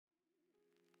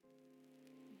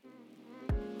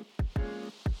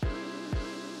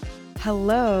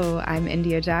Hello, I'm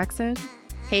India Jackson.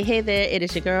 Hey there, it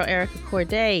is your girl, Erica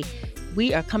Corday.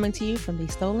 We are coming to you from the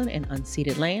stolen and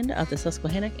unceded land of the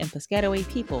Susquehannock and Piscataway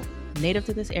people, native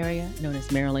to this area known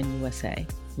as Maryland, USA.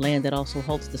 Land that also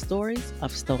holds the stories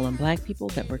of stolen Black people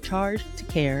that were charged to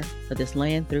care for this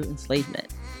land through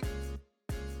enslavement.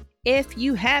 If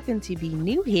you happen to be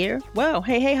new here, well,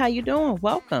 hey, how you doing?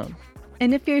 Welcome.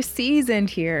 And if you're seasoned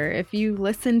here, if you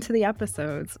listen to the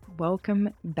episodes,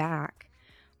 welcome back.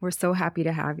 We're so happy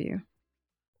to have you.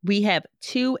 We have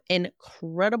two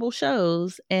incredible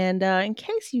shows, and in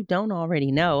case you don't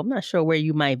already know, I'm not sure where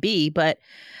you might be, but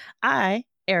I,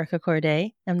 Erica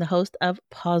Corday, am the host of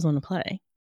Pause on the Play.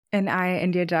 And I,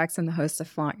 India Jackson, the host of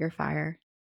Flaunt Your Fire.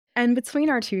 And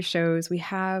between our two shows, we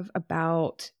have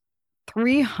about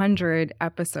 300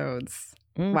 episodes.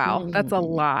 Mm-hmm. Wow, that's a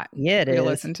lot to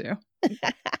listen to.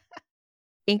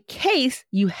 In case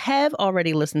you have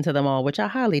already listened to them all, which I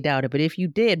highly doubt it, but if you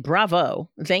did, bravo,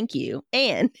 thank you.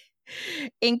 And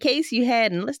in case you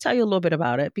hadn't, let's tell you a little bit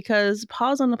about it, because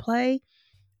Pause on the Play,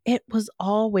 it was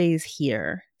always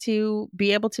here to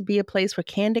be able to be a place for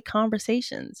candid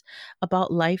conversations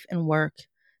about life and work,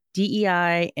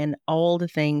 DEI, and all the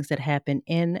things that happen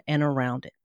in and around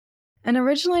it. And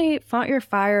originally, Flaunt Your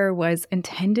Fire was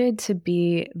intended to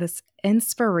be this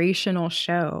inspirational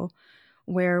show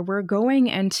where we're going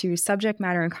into subject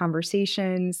matter and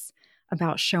conversations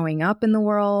about showing up in the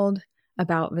world,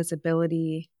 about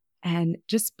visibility, and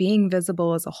just being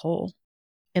visible as a whole.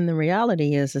 And the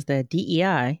reality is that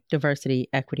DEI, diversity,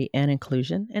 equity, and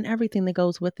inclusion, and everything that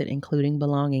goes with it, including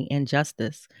belonging and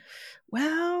justice,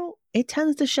 well, it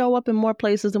tends to show up in more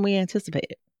places than we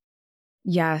anticipated.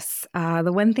 Yes.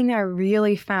 The one thing I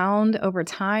really found over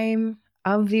time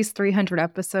of these 300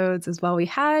 episodes is while we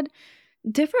had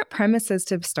different premises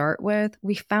to start with,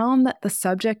 we found that the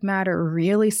subject matter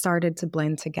really started to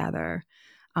blend together.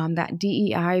 That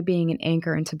DEI being an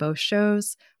anchor into both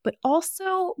shows, but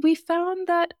also we found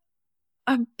that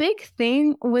a big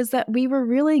thing was that we were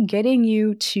really getting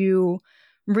you to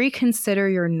reconsider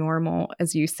your normal,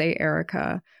 as you say,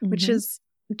 Erica, which is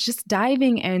just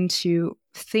diving into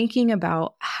thinking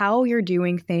about how you're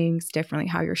doing things differently,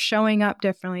 how you're showing up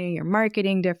differently, you're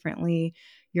marketing differently,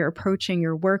 you're approaching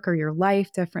your work or your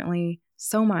life differently,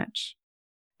 so much.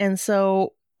 And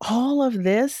so all of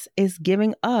this is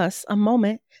giving us a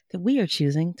moment that we are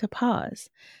choosing to pause.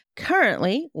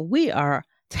 Currently, we are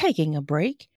taking a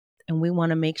break, and we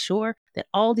want to make sure that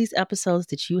all these episodes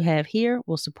that you have here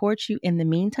will support you in the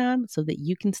meantime so that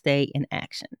you can stay in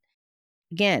action.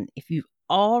 Again, if you've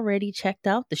already checked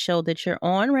out the show that you're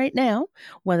on right now,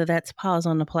 whether that's Pause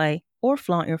on the Play or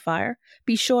Flaunt Your Fire,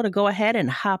 be sure to go ahead and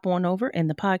hop on over in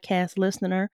the podcast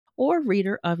listener or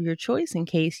reader of your choice in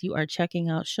case you are checking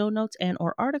out show notes and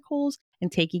or articles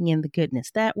and taking in the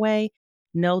goodness that way.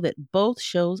 Know that both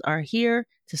shows are here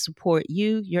to support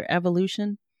you, your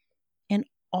evolution, and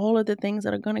all of the things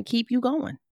that are going to keep you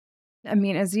going. I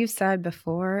mean, as you've said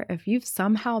before, if you've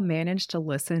somehow managed to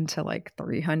listen to like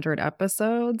 300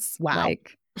 episodes, wow,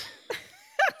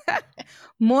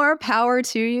 more power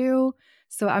to you.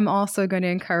 So I'm also going to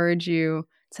encourage you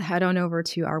to head on over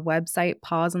to our website,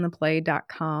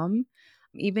 pauseontheplay.com.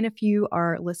 Even if you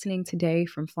are listening today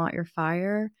from Flaunt Your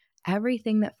Fire,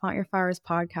 everything that Flaunt Your Fire's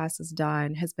podcast has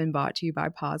done has been brought to you by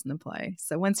Pause on the Play.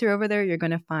 So once you're over there, you're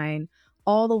going to find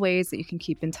all the ways that you can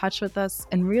keep in touch with us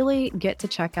and really get to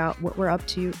check out what we're up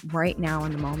to right now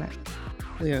in the moment.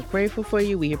 We are grateful for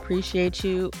you. We appreciate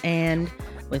you. And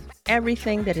with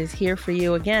everything that is here for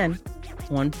you, again,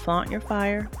 on Flaunt Your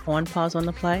Fire, on Pause on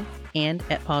the Play, and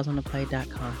at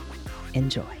pauseontheplay.com.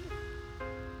 Enjoy.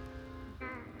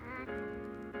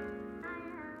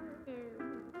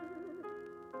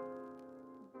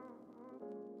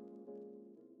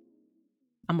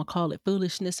 I'm going to call it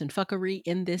foolishness and fuckery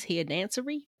in this here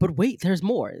dancery. But wait, there's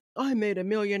more. I made $1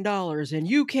 million and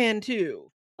you can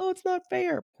too. Oh, it's not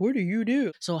fair. What do you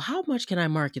do? So how much can I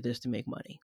market this to make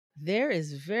money? There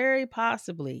is very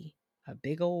possibly a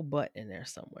big old butt in there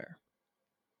somewhere.